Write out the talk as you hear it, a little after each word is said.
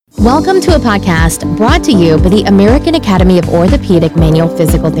Welcome to a podcast brought to you by the American Academy of Orthopedic Manual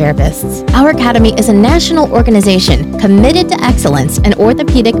Physical Therapists. Our academy is a national organization committed to excellence in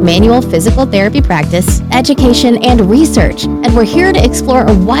orthopedic manual physical therapy practice, education, and research, and we're here to explore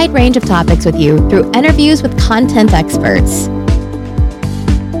a wide range of topics with you through interviews with content experts.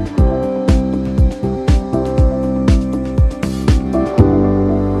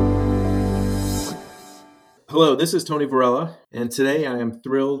 Hello, this is Tony Varela, and today I am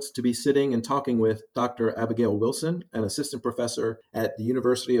thrilled to be sitting and talking with Dr. Abigail Wilson, an assistant professor at the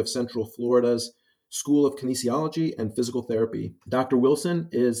University of Central Florida's School of Kinesiology and Physical Therapy. Dr. Wilson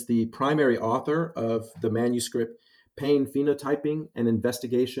is the primary author of the manuscript Pain Phenotyping: An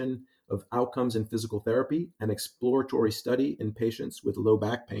Investigation of Outcomes in Physical Therapy, an exploratory study in patients with low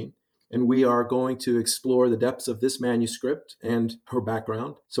back pain. And we are going to explore the depths of this manuscript and her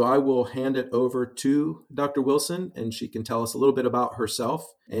background. So I will hand it over to Dr. Wilson, and she can tell us a little bit about herself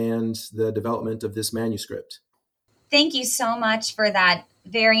and the development of this manuscript. Thank you so much for that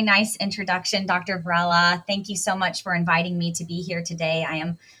very nice introduction, Dr. Varela. Thank you so much for inviting me to be here today. I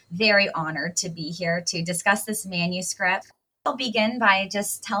am very honored to be here to discuss this manuscript. I'll begin by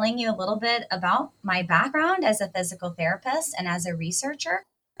just telling you a little bit about my background as a physical therapist and as a researcher.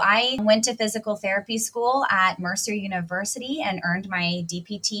 I went to physical therapy school at Mercer University and earned my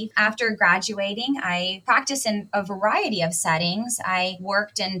DPT. After graduating, I practiced in a variety of settings. I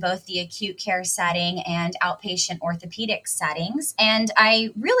worked in both the acute care setting and outpatient orthopedic settings. And I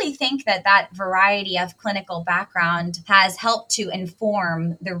really think that variety of clinical background has helped to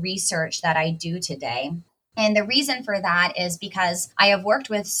inform the research that I do today. And the reason for that is because I have worked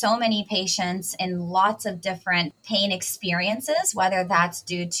with so many patients in lots of different pain experiences, whether that's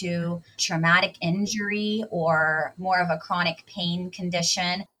due to traumatic injury or more of a chronic pain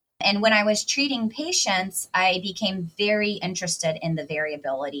condition. And when I was treating patients, I became very interested in the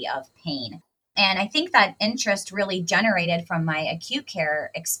variability of pain. And I think that interest really generated from my acute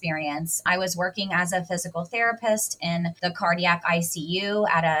care experience. I was working as a physical therapist in the cardiac ICU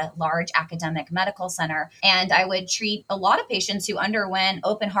at a large academic medical center. And I would treat a lot of patients who underwent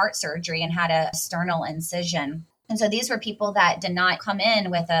open heart surgery and had a sternal incision. And so these were people that did not come in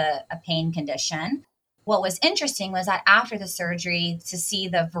with a pain condition. What was interesting was that after the surgery, to see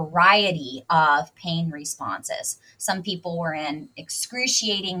the variety of pain responses. Some people were in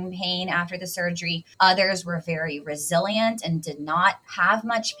excruciating pain after the surgery. Others were very resilient and did not have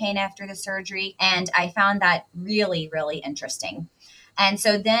much pain after the surgery. And I found that really, really interesting. And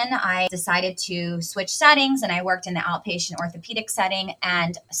so then I decided to switch settings, and I worked in the outpatient orthopedic setting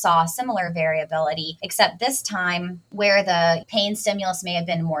and saw similar variability, except this time where the pain stimulus may have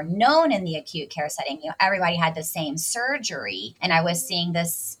been more known in the acute care setting. Everybody had the same surgery, and I was seeing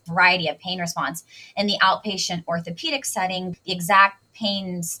this variety of pain response. In the outpatient orthopedic setting, the exact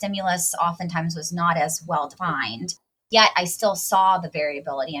pain stimulus oftentimes was not as well defined. Yet I still saw the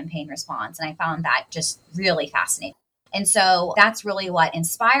variability in pain response, and I found that just really fascinating. And so that's really what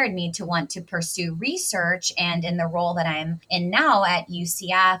inspired me to want to pursue research. And in the role that I'm in now at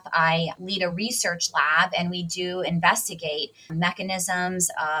UCF, I lead a research lab, and we do investigate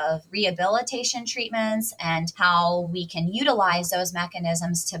mechanisms of rehabilitation treatments and how we can utilize those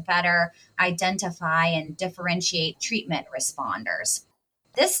mechanisms to better identify and differentiate treatment responders.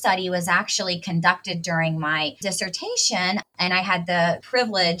 This study was actually conducted during my dissertation, and I had the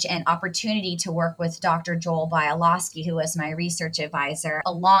privilege and opportunity to work with Dr. Joel Bialowski, who was my research advisor,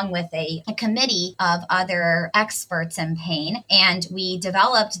 along with a committee of other experts in pain. And we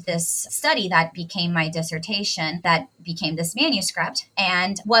developed this study that became my dissertation, that became this manuscript.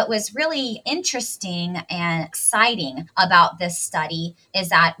 And what was really interesting and exciting about this study is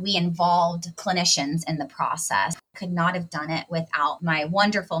that we involved clinicians in the process. Could not have done it without my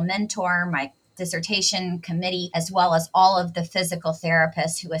wonderful mentor, my dissertation committee, as well as all of the physical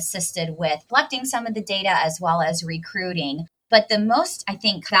therapists who assisted with collecting some of the data as well as recruiting. But the most, I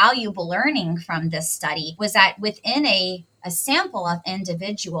think, valuable learning from this study was that within a sample of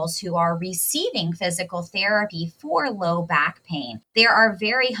individuals who are receiving physical therapy for low back pain, there are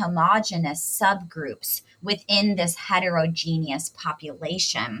very homogeneous subgroups within this heterogeneous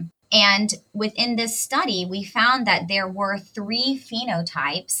population. And within this study, we found that there were 3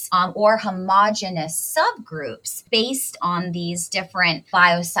 phenotypes or homogeneous subgroups based on these different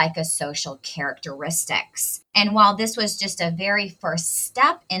biopsychosocial characteristics. And while this was just a very first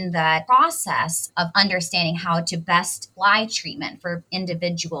step in the process of understanding how to best apply treatment for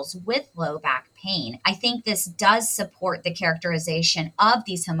individuals with low back pain, I think this does support the characterization of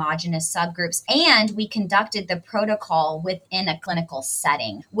these homogeneous subgroups. And we conducted the protocol within a clinical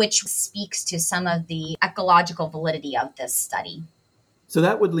setting, which speaks to some of the ecological validity of this study. So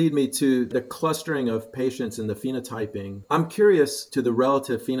that would lead me to the clustering of patients in the phenotyping. I'm curious to the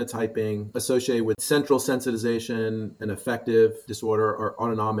relative phenotyping associated with central sensitization, an affective disorder, or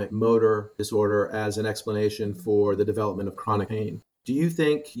autonomic motor disorder as an explanation for the development of chronic pain. Do you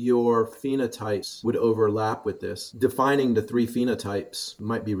think your phenotypes would overlap with this? Defining the three phenotypes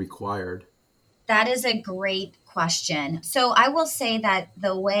might be required. That is a great question. So I will say that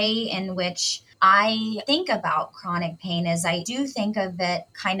the way in which I think about chronic pain is I do think of it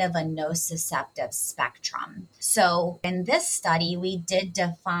kind of a nociceptive spectrum. So in this study, we did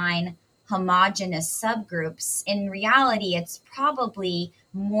define homogeneous subgroups. In reality, it's probably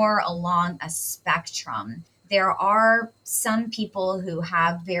more along a spectrum. There are some people who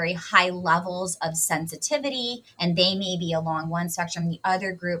have very high levels of sensitivity, and they may be along one spectrum. The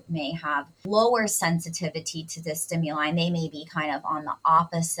other group may have lower sensitivity to the stimuli, and they may be kind of on the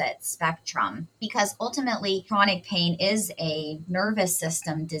opposite spectrum. Because ultimately, chronic pain is a nervous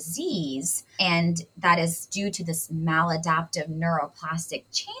system disease, and that is due to this maladaptive neuroplastic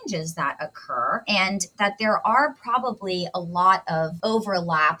changes that occur, and that there are probably a lot of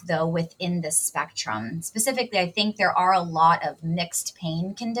overlap, though, within the spectrum. Specifically, I think there are a lot of mixed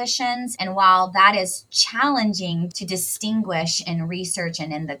pain conditions. And while that is challenging to distinguish in research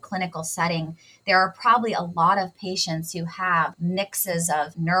and in the clinical setting, there are probably a lot of patients who have mixes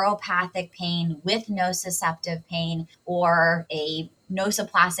of neuropathic pain with nociceptive pain or a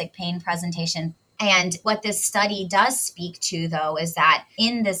nociplastic pain presentation. And what this study does speak to, though, is that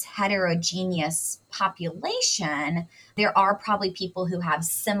in this heterogeneous population, there are probably people who have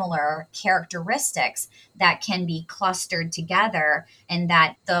similar characteristics that can be clustered together. And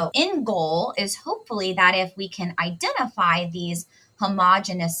that the end goal is hopefully that if we can identify these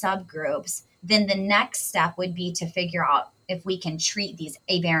homogeneous subgroups, then the next step would be to figure out if we can treat these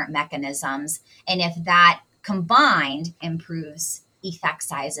aberrant mechanisms and if that combined improves effect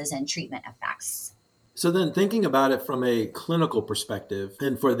sizes and treatment effects. So then thinking about it from a clinical perspective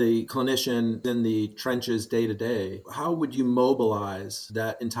and for the clinician in the trenches day to day, how would you mobilize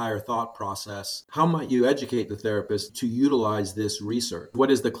that entire thought process? How might you educate the therapist to utilize this research?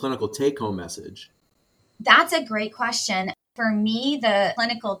 What is the clinical take-home message? That's a great question. For me, the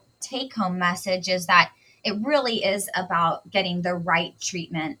clinical take-home message is that it really is about getting the right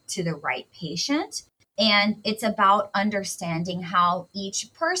treatment to the right patient. And it's about understanding how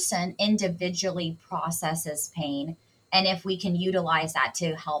each person individually processes pain and if we can utilize that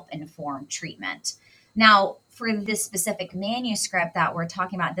to help inform treatment. Now, for this specific manuscript that we're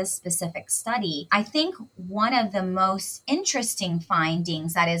talking about, this specific study, I think one of the most interesting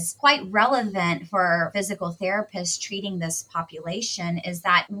findings that is quite relevant for physical therapists treating this population is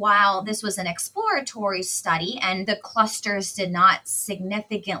that while this was an exploratory study and the clusters did not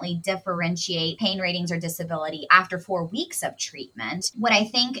significantly differentiate pain ratings or disability after 4 weeks of treatment, what I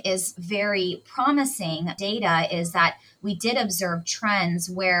think is very promising data is that we did observe trends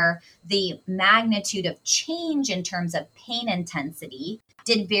where the magnitude of change in terms of pain intensity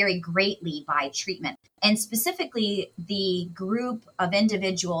did vary greatly by treatment. And specifically, the group of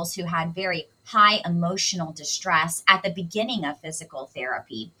individuals who had very high emotional distress at the beginning of physical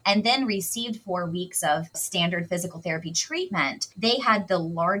therapy and then received 4 weeks of standard physical therapy treatment, they had the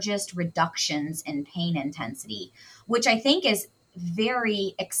largest reductions in pain intensity, which I think is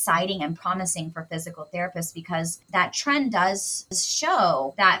very exciting and promising for physical therapists because that trend does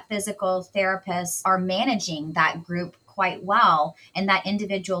show that physical therapists are managing that group quite well and that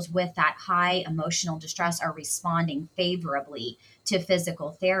individuals with that high emotional distress are responding favorably to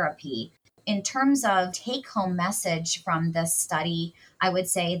physical therapy. In terms of take-home message from this study, I would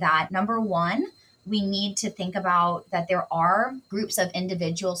say that number one, we need to think about that there are groups of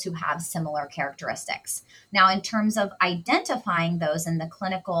individuals who have similar characteristics. Now, in terms of identifying those in the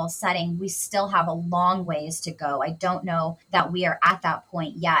clinical setting, we still have a long ways to go. I don't know that we are at that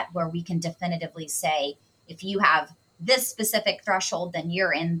point yet where we can definitively say, if you have this specific threshold, then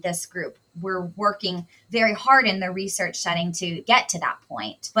you're in this group. We're working very hard in the research setting to get to that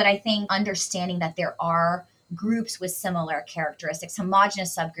point. But I think understanding that there are groups with similar characteristics,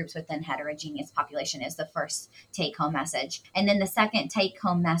 homogeneous subgroups within heterogeneous population is the first take-home message. And then the second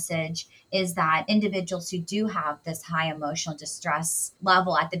take-home message is that individuals who do have this high emotional distress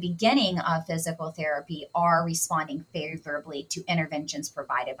level at the beginning of physical therapy are responding favorably to interventions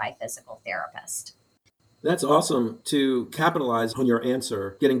provided by physical therapists. That's awesome to capitalize on your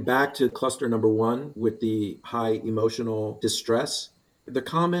answer. Getting back to cluster number one with the high emotional distress, the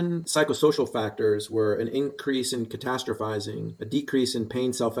common psychosocial factors were an increase in catastrophizing, a decrease in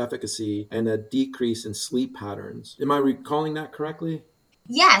pain self-efficacy, and a decrease in sleep patterns. Am I recalling that correctly?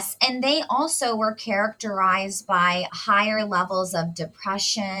 Yes, and they also were characterized by higher levels of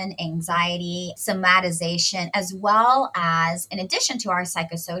depression, anxiety, somatization, as well as, in addition to our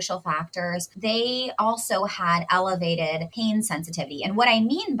psychosocial factors, they also had elevated pain sensitivity. And what I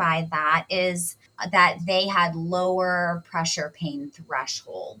mean by that is that they had lower pressure pain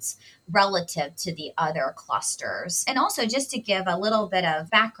thresholds relative to the other clusters. And also, just to give a little bit of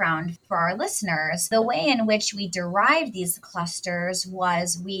background for our listeners, the way in which we derived these clusters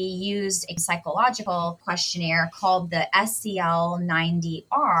was we used a psychological questionnaire called the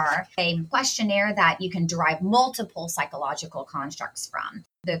SCL90R, a questionnaire that you can derive multiple psychological constructs from.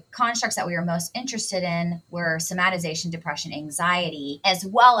 The constructs that we were most interested in were somatization, depression, anxiety, as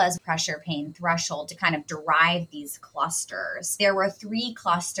well as pressure pain threshold to kind of derive these clusters. There were 3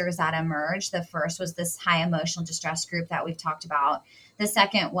 clusters that emerged. The first was this high emotional distress group that we've talked about. The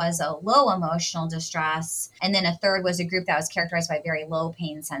second was a low emotional distress. And then a third was a group that was characterized by very low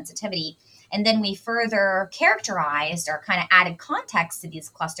pain sensitivity. And then we further characterized or kind of added context to these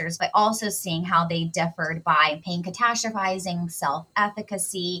clusters by also seeing how they differed by pain catastrophizing,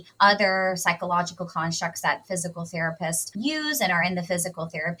 self-efficacy, other psychological constructs that physical therapists use and are in the physical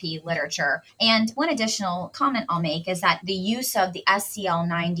therapy literature. And one additional comment I'll make is that the use of the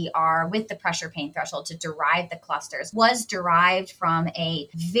SCL90R with the pressure pain threshold to derive the clusters was derived from a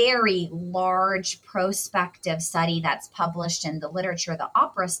very large prospective study that's published in the literature, the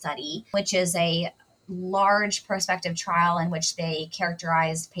OPERA study, which is a large prospective trial in which they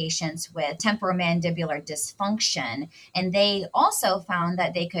characterized patients with temporomandibular dysfunction. And they also found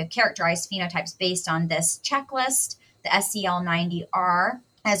that they could characterize phenotypes based on this checklist, the SCL90R,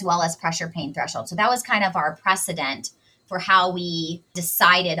 as well as pressure pain threshold. So that was kind of our precedent for how we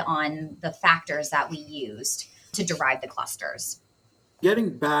decided on the factors that we used to derive the clusters.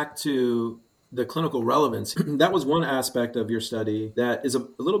 Getting back to the clinical relevance, that was one aspect of your study that is a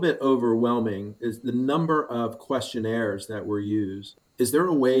little bit overwhelming, is the number of questionnaires that were used. Is there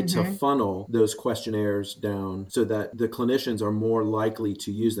a way to funnel those questionnaires down so that the clinicians are more likely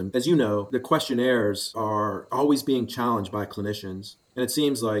to use them? As you know, the questionnaires are always being challenged by clinicians, and it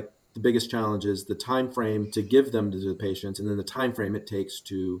seems like the biggest challenge is the time frame to give them to the patients, and then the time frame it takes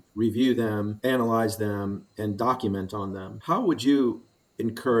to review them, analyze them, and document on them. How would you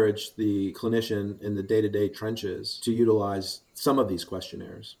encourage the clinician in the day-to-day trenches to utilize some of these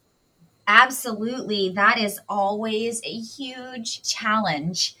questionnaires? Absolutely. That is always a huge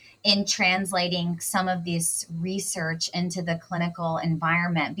challenge in translating some of this research into the clinical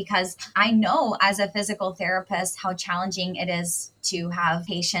environment, because I know as a physical therapist how challenging it is to have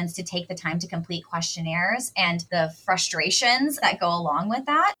patients to take the time to complete questionnaires and the frustrations that go along with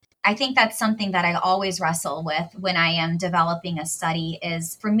that. I think that's something that I always wrestle with when I am developing a study.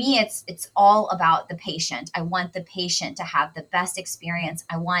 Is for me, it's all about the patient. I want the patient to have the best experience.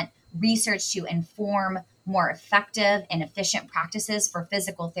 I want research to inform more effective and efficient practices for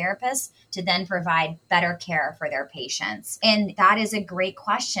physical therapists to then provide better care for their patients. And that is a great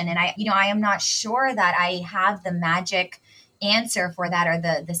question. And I am not sure that I have the magic answer for that, or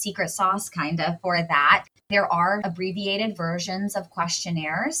the secret sauce kind of for that. There are abbreviated versions of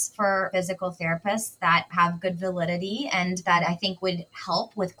questionnaires for physical therapists that have good validity and that I think would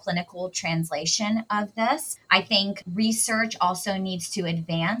help with clinical translation of this. I think research also needs to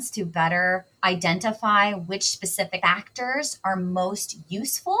advance to better identify which specific factors are most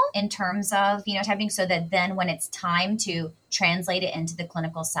useful in terms of phenotyping, so that then when it's time to translate it into the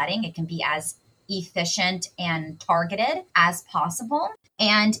clinical setting, it can be as efficient and targeted as possible.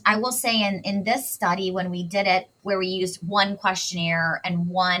 And I will say in this study, when we did it, where we used one questionnaire and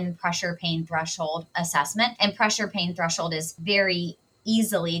one pressure pain threshold assessment, and pressure pain threshold is very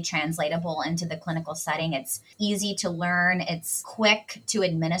easily translatable into the clinical setting. It's easy to learn. It's quick to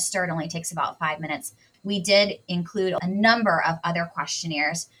administer. It only takes about 5 minutes. We did include a number of other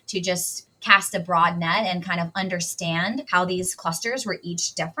questionnaires to just cast a broad net and kind of understand how these clusters were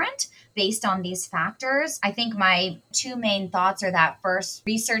each different based on these factors. I think my 2 main thoughts are that first,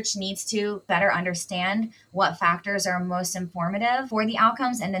 research needs to better understand what factors are most informative for the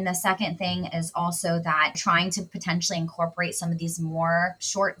outcomes. And then the second thing is also that trying to potentially incorporate some of these more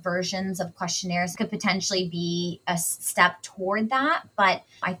short versions of questionnaires could potentially be a step toward that. But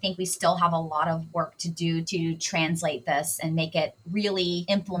I think we still have a lot of work to do to translate this and make it really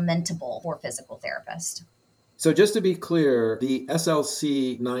implementable for physical therapists. So just to be clear, the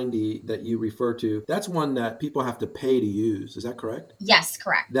SLC 90 that you refer to, that's one that people have to pay to use. Is that correct? Yes,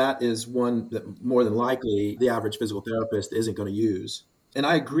 correct. That is one that more than likely the average physical therapist isn't going to use. And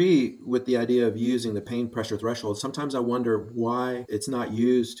I agree with the idea of using the pain pressure threshold. Sometimes I wonder why it's not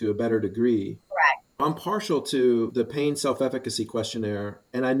used to a better degree. Correct. I'm partial to the pain self-efficacy questionnaire,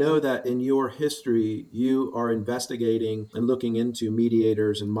 and I know that in your history, you are investigating and looking into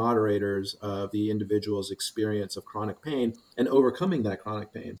mediators and moderators of the individual's experience of chronic pain and overcoming that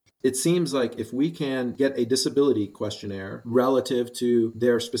chronic pain. It seems like if we can get a disability questionnaire relative to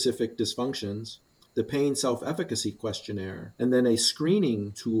their specific dysfunctions, the pain self-efficacy questionnaire, and then a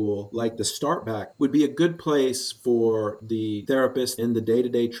screening tool like the Start Back would be a good place for the therapist in the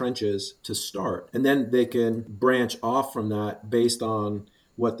day-to-day trenches to start. And then they can branch off from that based on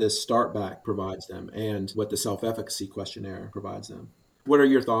what this Start Back provides them and what the self-efficacy questionnaire provides them. What are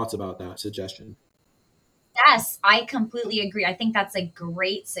your thoughts about that suggestion? Yes, I completely agree. I think that's a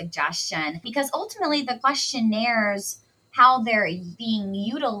great suggestion because ultimately the questionnaires, how they're being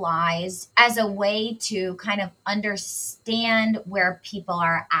utilized as a way to kind of understand where people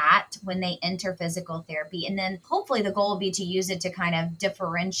are at when they enter physical therapy. And then hopefully the goal will be to use it to kind of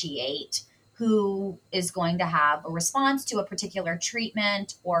differentiate who is going to have a response to a particular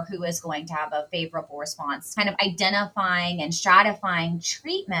treatment or who is going to have a favorable response, kind of identifying and stratifying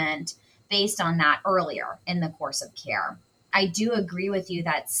treatment based on that earlier in the course of care. I do agree with you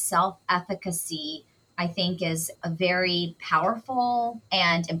that self-efficacy, I think, is a very powerful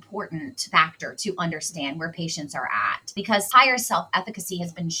and important factor to understand where patients are at, because higher self-efficacy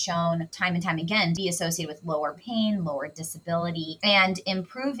has been shown time and time again to be associated with lower pain, lower disability, and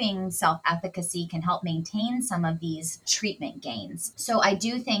improving self-efficacy can help maintain some of these treatment gains. So I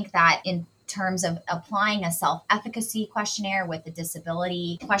do think that in terms of applying a self-efficacy questionnaire with a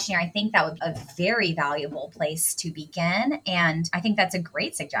disability questionnaire, I think that would be a very valuable place to begin. And I think that's a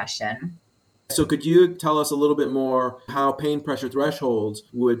great suggestion. So could you tell us a little bit more how pain pressure thresholds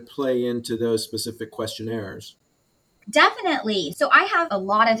would play into those specific questionnaires? Definitely. So I have a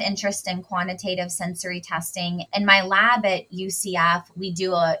lot of interest in quantitative sensory testing. In my lab at UCF, we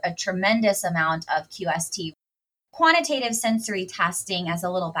do a tremendous amount of QST. Quantitative sensory testing, as a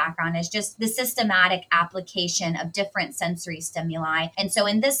little background, is just the systematic application of different sensory stimuli. And so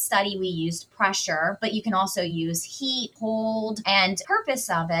in this study, we used pressure, but you can also use heat, cold, and the purpose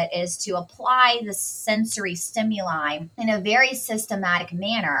of it is to apply the sensory stimuli in a very systematic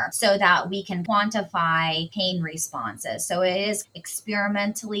manner so that we can quantify pain responses. So it is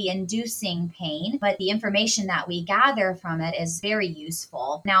experimentally inducing pain, but the information that we gather from it is very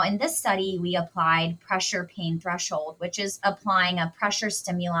useful. Now, in this study, we applied pressure pain threshold, which is applying a pressure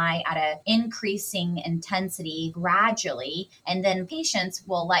stimuli at an increasing intensity gradually. And then patients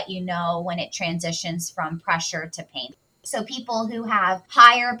will let you know when it transitions from pressure to pain. So people who have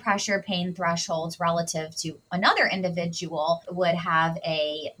higher pressure pain thresholds relative to another individual would have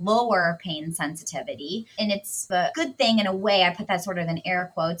a lower pain sensitivity. And it's a good thing in a way, I put that sort of in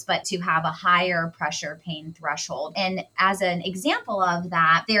air quotes, but to have a higher pressure pain threshold. And as an example of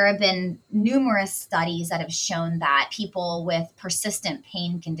that, there have been numerous studies that have shown that people with persistent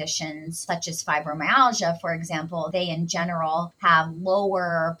pain conditions, such as fibromyalgia, for example, they in general have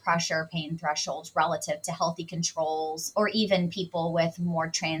lower pressure pain thresholds relative to healthy controls, or even people with more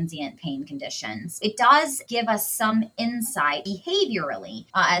transient pain conditions. It does give us some insight behaviorally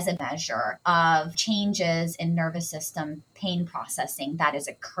as a measure of changes in nervous system pain processing that is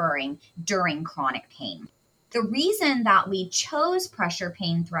occurring during chronic pain. The reason that we chose pressure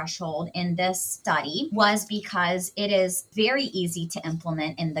pain threshold in this study was because it is very easy to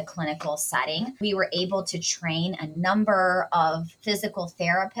implement in the clinical setting. We were able to train a number of physical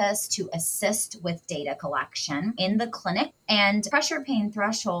therapists to assist with data collection in the clinic. And pressure pain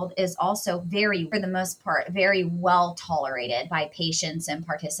threshold is also for the most part, very well tolerated by patients and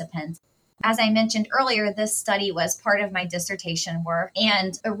participants. As I mentioned earlier, this study was part of my dissertation work.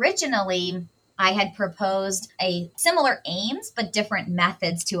 And originally, I had proposed a similar aims, but different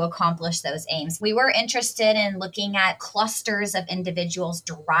methods to accomplish those aims. We were interested in looking at clusters of individuals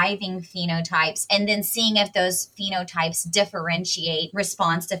deriving phenotypes and then seeing if those phenotypes differentiate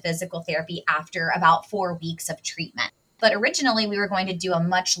response to physical therapy after about 4 weeks of treatment. But originally, we were going to do a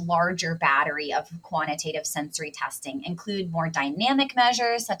much larger battery of quantitative sensory testing, include more dynamic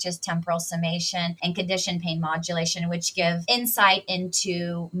measures such as temporal summation and condition pain modulation, which give insight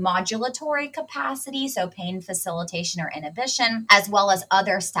into modulatory capacity, so pain facilitation or inhibition, as well as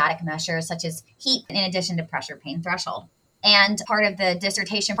other static measures such as heat, in addition to pressure pain threshold. And part of the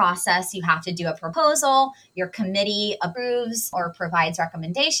dissertation process, you have to do a proposal, your committee approves or provides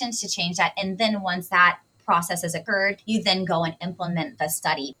recommendations to change that. And then once that process has occurred, you then go and implement the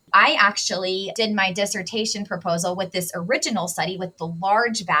study. I actually did my dissertation proposal with this original study with the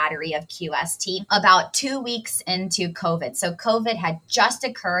large battery of QST about 2 weeks into COVID. So COVID had just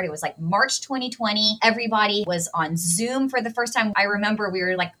occurred. It was like March 2020. Everybody was on Zoom for the first time. I remember we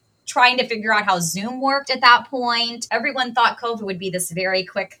were like trying to figure out how Zoom worked at that point. Everyone thought COVID would be this very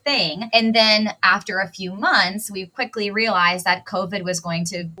quick thing. And then after a few months, we quickly realized that COVID was going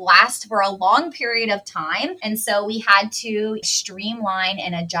to last for a long period of time. And so we had to streamline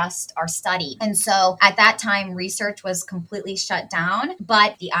and adjust our study. And so at that time, research was completely shut down,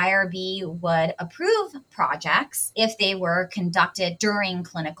 but the IRB would approve projects if they were conducted during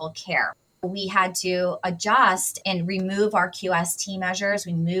clinical care. We had to adjust and remove our QST measures.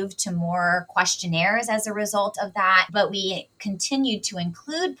 We moved to more questionnaires as a result of that, but we continued to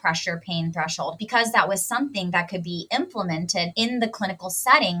include pressure pain threshold because that was something that could be implemented in the clinical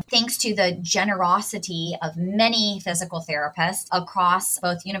setting thanks to the generosity of many physical therapists across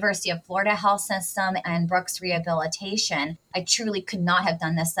both University of Florida Health System and Brooks Rehabilitation. I truly could not have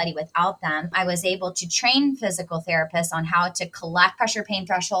done this study without them. I was able to train physical therapists on how to collect pressure pain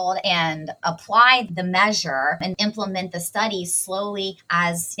threshold and apply the measure and implement the study slowly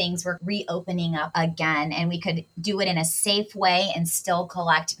as things were reopening up again. And we could do it in a safe way and still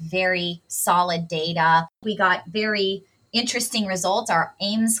collect very solid data. We got very interesting results. Our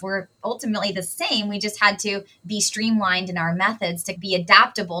aims were ultimately the same. We just had to be streamlined in our methods to be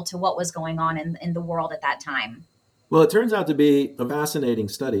adaptable to what was going on in the world at that time. Well, it turns out to be a fascinating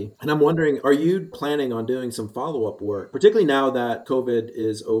study. And I'm wondering, are you planning on doing some follow-up work, particularly now that COVID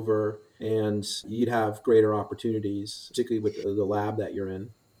is over and you'd have greater opportunities, particularly with the lab that you're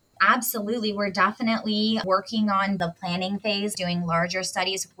in? Absolutely. We're definitely working on the planning phase, doing larger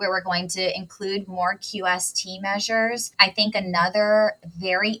studies where we're going to include more QST measures. I think another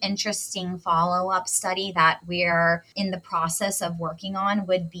very interesting follow-up study that we're in the process of working on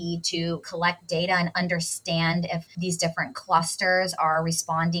would be to collect data and understand if these different clusters are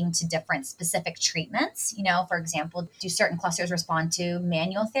responding to different specific treatments. For example, do certain clusters respond to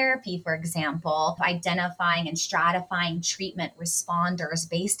manual therapy, for example, identifying and stratifying treatment responders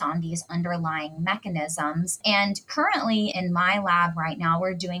based on these underlying mechanisms. And currently in my lab right now,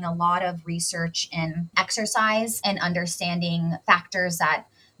 we're doing a lot of research in exercise and understanding factors that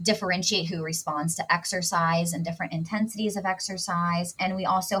differentiate who responds to exercise and different intensities of exercise. And we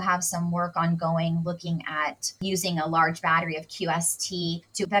also have some work ongoing looking at using a large battery of QST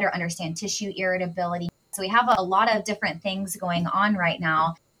to better understand tissue irritability. So we have a lot of different things going on right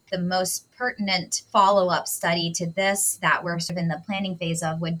now. The most pertinent follow-up study to this that we're sort of in the planning phase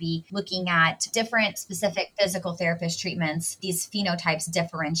of would be looking at different specific physical therapist treatments. These phenotypes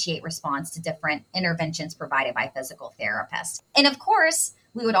differentiate response to different interventions provided by physical therapists. And of course,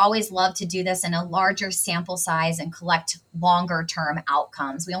 we would always love to do this in a larger sample size and collect longer term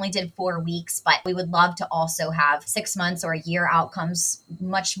outcomes. We only did 4 weeks, but we would love to also have 6 months or a year outcomes,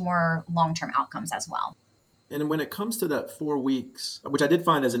 much more long-term outcomes as well. And when it comes to that 4 weeks, which I did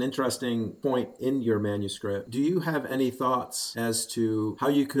find as an interesting point in your manuscript, do you have any thoughts as to how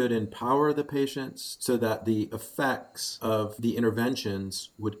you could empower the patients so that the effects of the interventions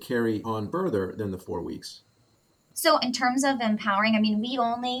would carry on further than the 4 weeks? So in terms of empowering, we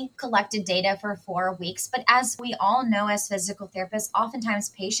only collected data for 4 weeks, but as we all know as physical therapists, oftentimes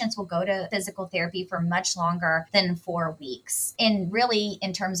patients will go to physical therapy for much longer than 4 weeks. And really,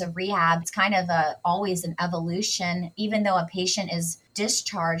 in terms of rehab, it's kind of always an evolution. Even though a patient is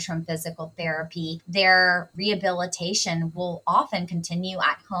discharged from physical therapy, their rehabilitation will often continue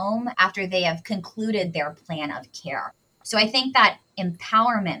at home after they have concluded their plan of care. So I think that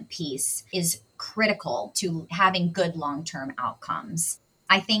empowerment piece is critical to having good long-term outcomes.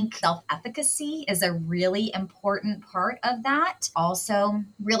 I think self-efficacy is a really important part of that. Also,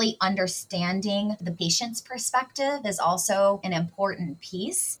 really understanding the patient's perspective is also an important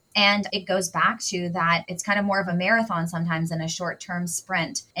piece. And it goes back to that it's kind of more of a marathon sometimes than a short-term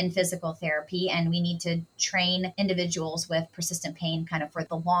sprint in physical therapy. And we need to train individuals with persistent pain kind of for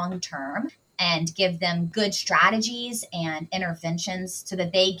the long term and give them good strategies and interventions so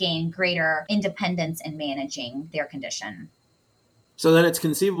that they gain greater independence in managing their condition. So then it's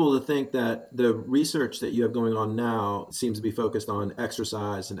conceivable to think that the research that you have going on now seems to be focused on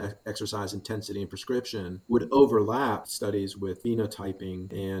exercise and exercise intensity and prescription would overlap studies with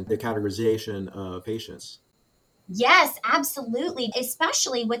phenotyping and the categorization of patients. Yes, absolutely.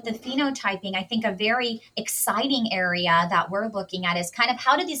 Especially with the phenotyping, I think a very exciting area that we're looking at is kind of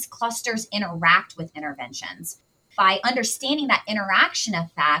how do these clusters interact with interventions? By understanding that interaction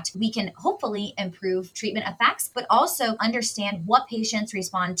effect, we can hopefully improve treatment effects, but also understand what patients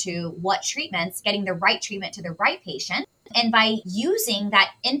respond to what treatments, getting the right treatment to the right patient. And by using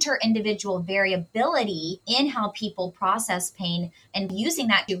that inter-individual variability in how people process pain and using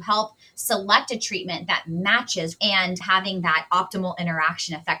that to help select a treatment that matches and having that optimal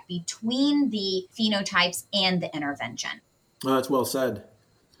interaction effect between the phenotypes and the intervention. Oh, that's well said.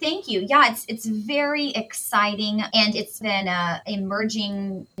 Thank you. Yeah, it's very exciting, and it's been a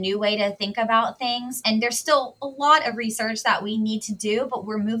emerging new way to think about things. And there's still a lot of research that we need to do, but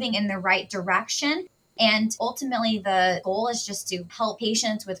we're moving in the right direction. And ultimately, the goal is just to help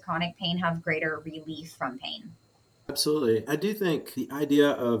patients with chronic pain have greater relief from pain. Absolutely. I do think the idea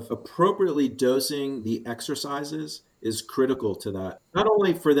of appropriately dosing the exercises is critical to that. Not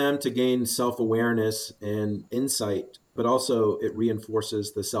only for them to gain self awareness and insight, but also it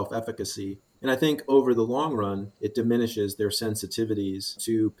reinforces the self efficacy. And I think over the long run, it diminishes their sensitivities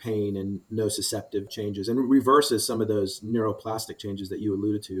to pain and nociceptive changes and reverses some of those neuroplastic changes that you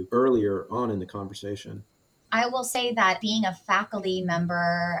alluded to earlier on in the conversation. I will say that being a faculty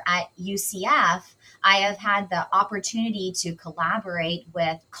member at UCF, I have had the opportunity to collaborate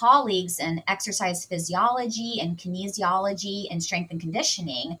with colleagues in exercise physiology and kinesiology and strength and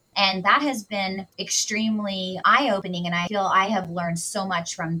conditioning. And that has been extremely eye opening. And I feel I have learned so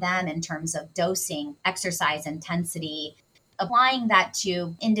much from them in terms of dosing, exercise intensity, applying that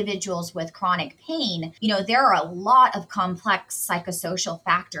to individuals with chronic pain. There are a lot of complex psychosocial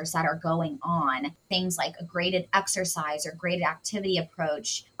factors that are going on. Things like a graded exercise or graded activity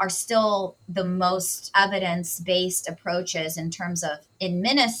approach are still the most evidence based approaches in terms of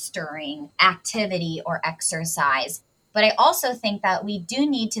administering activity or exercise. But I also think that we do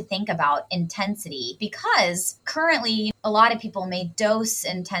need to think about intensity, because currently a lot of people may dose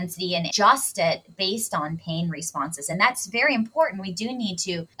intensity and adjust it based on pain responses. And that's very important. We do need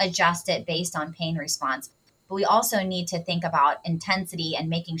to adjust it based on pain response. But we also need to think about intensity and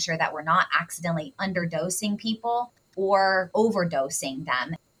making sure that we're not accidentally underdosing people or overdosing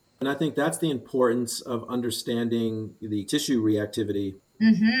them. And I think that's the importance of understanding the tissue reactivity,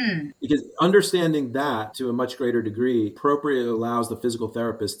 Mm-hmm. because understanding that to a much greater degree appropriately allows the physical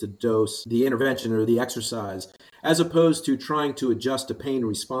therapist to dose the intervention or the exercise as opposed to trying to adjust to pain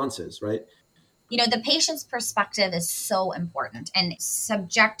responses, right? The patient's perspective is so important, and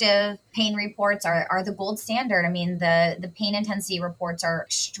subjective pain reports are the gold standard. I mean, the pain intensity reports are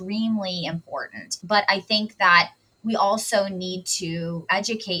extremely important, but I think that we also need to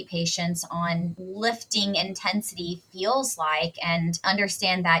educate patients on lifting intensity feels like, and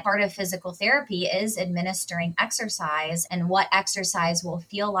understand that part of physical therapy is administering exercise and what exercise will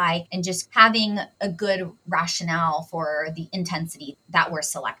feel like, and just having a good rationale for the intensity that we're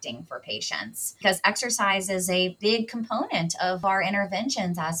selecting for patients. Because exercise is a big component of our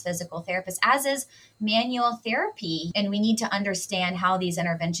interventions as physical therapists, as is manual therapy. And we need to understand how these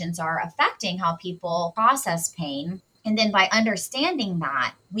interventions are affecting how people process pain. And then by understanding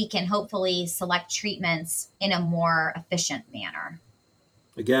that, we can hopefully select treatments in a more efficient manner.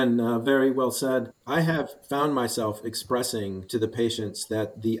 Again, very well said. I have found myself expressing to the patients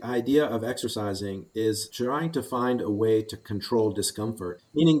that the idea of exercising is trying to find a way to control discomfort,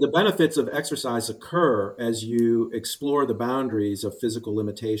 meaning the benefits of exercise occur as you explore the boundaries of physical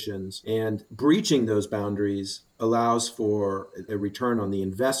limitations, and breaching those boundaries allows for a return on the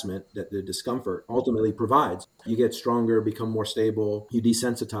investment that the discomfort ultimately provides. You get stronger, become more stable, you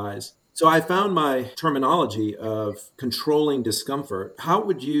desensitize. So I found my terminology of controlling discomfort. How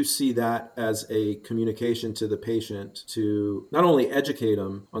would you see that as a communication to the patient to not only educate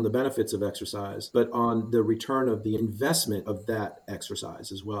them on the benefits of exercise, but on the return of the investment of that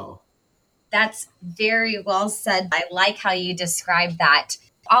exercise as well? That's very well said. I like how you describe that.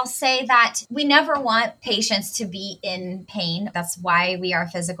 I'll say that we never want patients to be in pain. That's why we are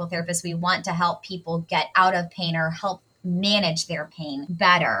physical therapists. We want to help people get out of pain or help manage their pain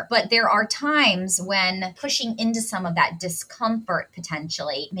better. But there are times when pushing into some of that discomfort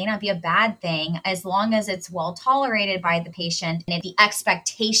potentially may not be a bad thing, as long as it's well tolerated by the patient and if the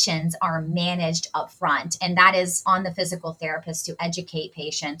expectations are managed up front. And that is on the physical therapist to educate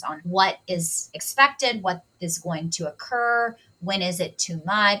patients on what is expected, what is going to occur, when is it too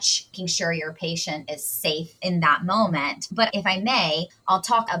much, making sure your patient is safe in that moment. But if I may, I'll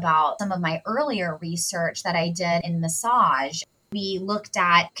talk about some of my earlier research that I did in massage. We looked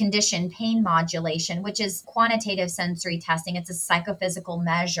at conditioned pain modulation, which is quantitative sensory testing. It's a psychophysical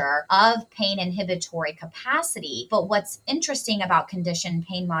measure of pain inhibitory capacity. But what's interesting about conditioned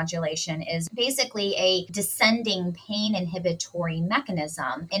pain modulation is basically a descending pain inhibitory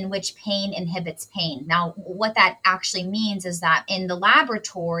mechanism in which pain inhibits pain. Now, what that actually means is that in the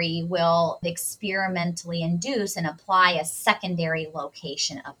laboratory, we'll experimentally induce and apply a secondary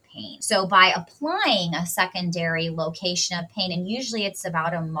location of pain. So by applying a secondary location of pain, and usually it's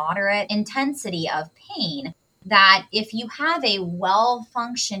about a moderate intensity of pain, that if you have a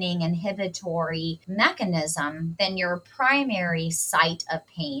well-functioning inhibitory mechanism, then your primary site of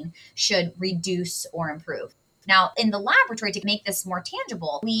pain should reduce or improve. Now, in the laboratory, to make this more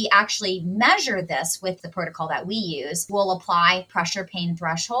tangible, we actually measure this with the protocol that we use. We'll apply pressure pain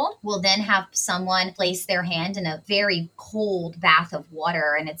threshold. We'll then have someone place their hand in a very cold bath of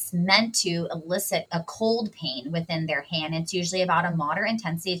water, and it's meant to elicit a cold pain within their hand. It's usually about a moderate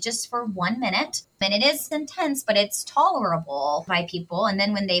intensity. It's just for 1 minute. And it is intense, but it's tolerable by people. And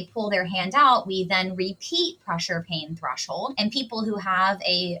then when they pull their hand out, we then repeat pressure pain threshold. And people who have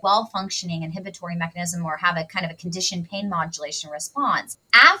a well-functioning inhibitory mechanism or have a kind of a conditioned pain modulation response,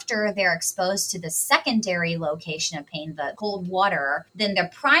 after they're exposed to the secondary location of pain, the cold water, then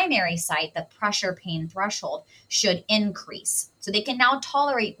the primary site, the pressure pain threshold, should increase. So they can now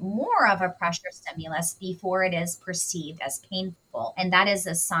tolerate more of a pressure stimulus before it is perceived as painful. And that is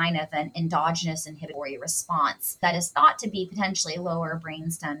a sign of an endogenous inhibitory response that is thought to be potentially lower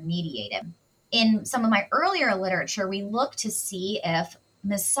brainstem mediated. In some of my earlier literature, we look to see if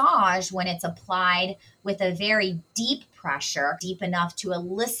massage, when it's applied with a very deep pressure, deep enough to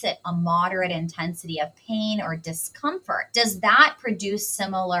elicit a moderate intensity of pain or discomfort, does that produce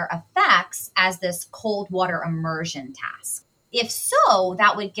similar effects as this cold water immersion task? If so,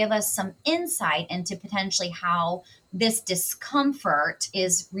 that would give us some insight into potentially how this discomfort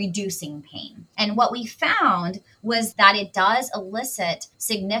is reducing pain. And what we found was that it does elicit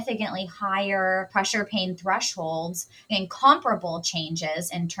significantly higher pressure pain thresholds and comparable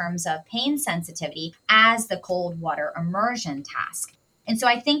changes in terms of pain sensitivity as the cold water immersion task. And so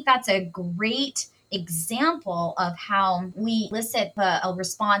I think that's a great example of how we elicit a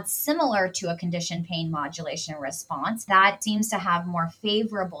response similar to a conditioned pain modulation response that seems to have more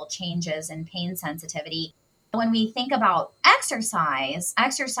favorable changes in pain sensitivity. When we think about exercise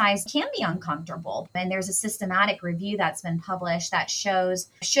can be uncomfortable. And there's a systematic review that's been published that shows,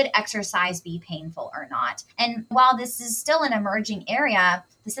 should exercise be painful or not? And while this is still an emerging area,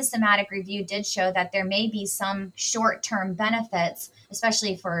 the systematic review did show that there may be some short-term benefits,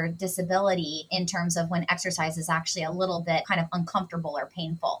 especially for disability, in terms of when exercise is actually a little bit kind of uncomfortable or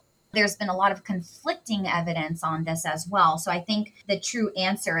painful. There's been a lot of conflicting evidence on this as well. So I think the true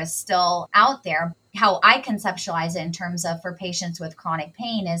answer is still out there. How I conceptualize it in terms of for patients with chronic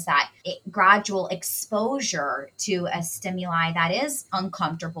pain is that gradual exposure to a stimuli that is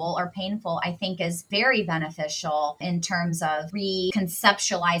uncomfortable or painful, I think is very beneficial in terms of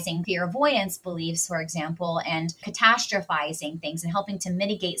reconceptualizing fear avoidance beliefs, for example, and catastrophizing things and helping to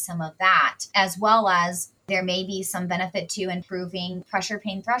mitigate some of that, as well as there may be some benefit to improving pressure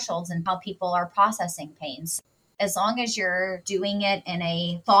pain thresholds and how people are processing pains. As long as you're doing it in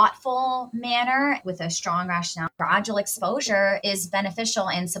a thoughtful manner with a strong rationale, gradual exposure is beneficial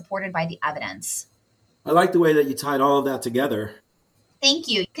and supported by the evidence. I like the way that you tied all of that together. Thank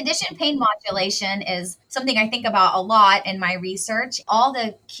you. Conditioned pain modulation is something I think about a lot in my research. All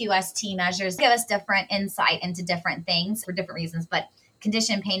the QST measures give us different insight into different things for different reasons, but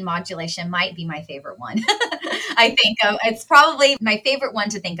conditioned pain modulation might be my favorite one. I think it's probably my favorite one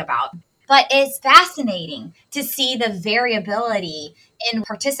to think about. But it's fascinating to see the variability in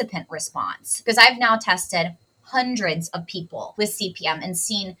participant response, because I've now tested hundreds of people with CPM and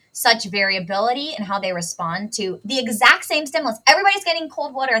seen such variability in how they respond to the exact same stimulus. Everybody's getting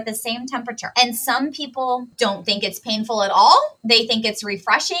cold water at the same temperature. And some people don't think it's painful at all. They think it's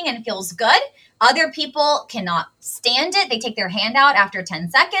refreshing and feels good. Other people cannot stand it. They take their hand out after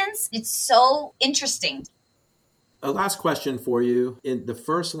 10 seconds. It's so interesting. A last question for you. In the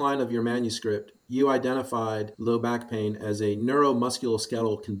first line of your manuscript, you identified low back pain as a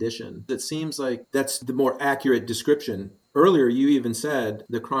neuromusculoskeletal condition. It seems like that's the more accurate description. Earlier, you even said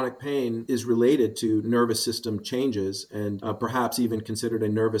the chronic pain is related to nervous system changes and perhaps even considered a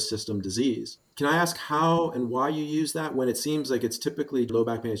nervous system disease. Can I ask how and why you use that when it seems like it's typically low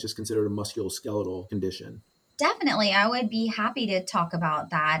back pain is just considered a musculoskeletal condition? Definitely. I would be happy to talk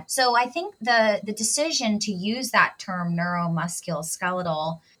about that. So I think the decision to use that term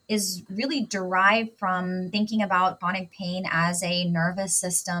neuromusculoskeletal is really derived from thinking about chronic pain as a nervous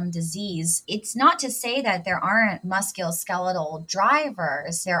system disease. It's not to say that there aren't musculoskeletal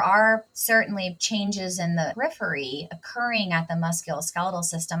drivers. There are certainly changes in the periphery occurring at the musculoskeletal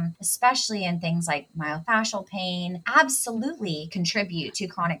system, especially in things like myofascial pain, absolutely contribute to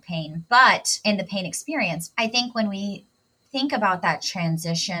chronic pain. But in the pain experience, I think when we think about that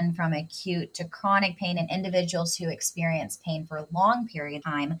transition from acute to chronic pain in individuals who experience pain for a long period of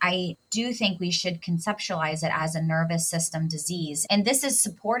time, I do think we should conceptualize it as a nervous system disease. And this is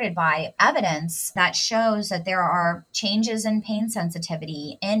supported by evidence that shows that there are changes in pain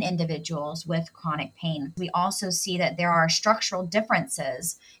sensitivity in individuals with chronic pain. We also see that there are structural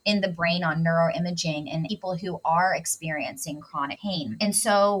differences in the brain on neuroimaging in people who are experiencing chronic pain. And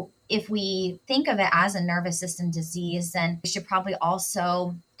so if we think of it as a nervous system disease, then we should probably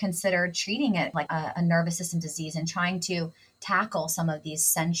also consider treating it like a nervous system disease and trying to tackle some of these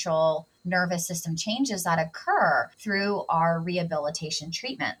central nervous system changes that occur through our rehabilitation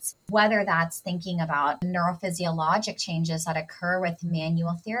treatments, whether that's thinking about neurophysiologic changes that occur with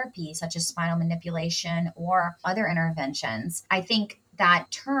manual therapy, such as spinal manipulation or other interventions. I think that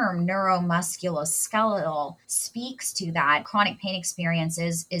term neuromusculoskeletal speaks to that. Chronic pain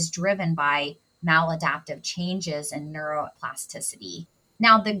experiences is driven by maladaptive changes in neuroplasticity.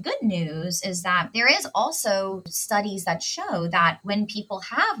 Now, the good news is that there is also studies that show that when people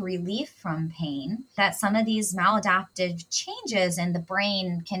have relief from pain, that some of these maladaptive changes in the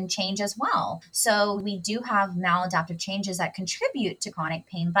brain can change as well. So we do have maladaptive changes that contribute to chronic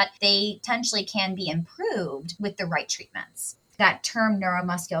pain, but they potentially can be improved with the right treatments. That term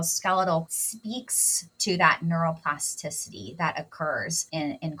neuromusculoskeletal speaks to that neuroplasticity that occurs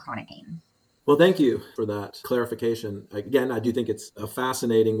in chronic pain. Well, thank you for that clarification. Again, I do think it's a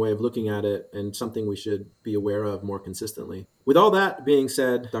fascinating way of looking at it and something we should be aware of more consistently. With all that being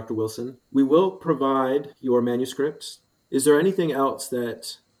said, Dr. Wilson, we will provide your manuscripts. Is there anything else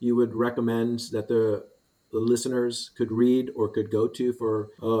that you would recommend that the listeners could read or could go to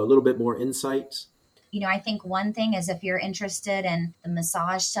for a little bit more insight? I think one thing is if you're interested in the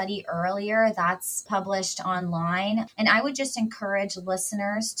massage study earlier, that's published online. And I would just encourage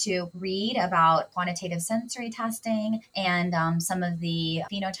listeners to read about quantitative sensory testing and some of the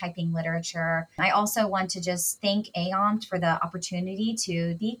phenotyping literature. I also want to just thank AOMT for the opportunity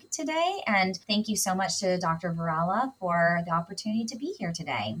to speak today. And thank you so much to Dr. Varela for the opportunity to be here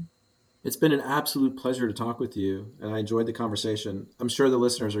today. It's been an absolute pleasure to talk with you, and I enjoyed the conversation. I'm sure the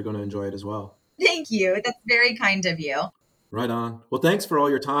listeners are going to enjoy it as well. Thank you. That's very kind of you. Right on. Well, thanks for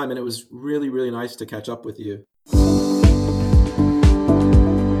all your time, and it was really, really nice to catch up with you.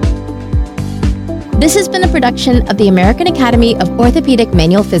 This has been a production of the American Academy of Orthopedic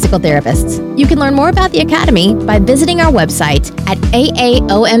Manual Physical Therapists. You can learn more about the Academy by visiting our website at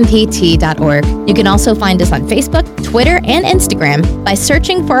aaompt.org. You can also find us on Facebook, Twitter, and Instagram by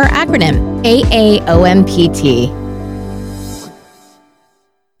searching for our acronym, AAOMPT.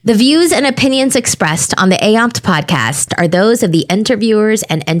 The views and opinions expressed on the AOMT podcast are those of the interviewers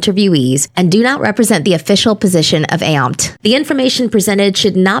and interviewees and do not represent the official position of AOMT. The information presented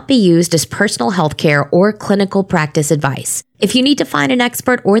should not be used as personal healthcare or clinical practice advice. If you need to find an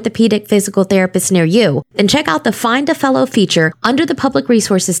expert orthopedic physical therapist near you, then check out the Find a Fellow feature under the Public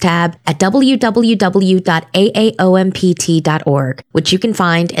Resources tab at www.aaompt.org, which you can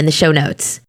find in the show notes.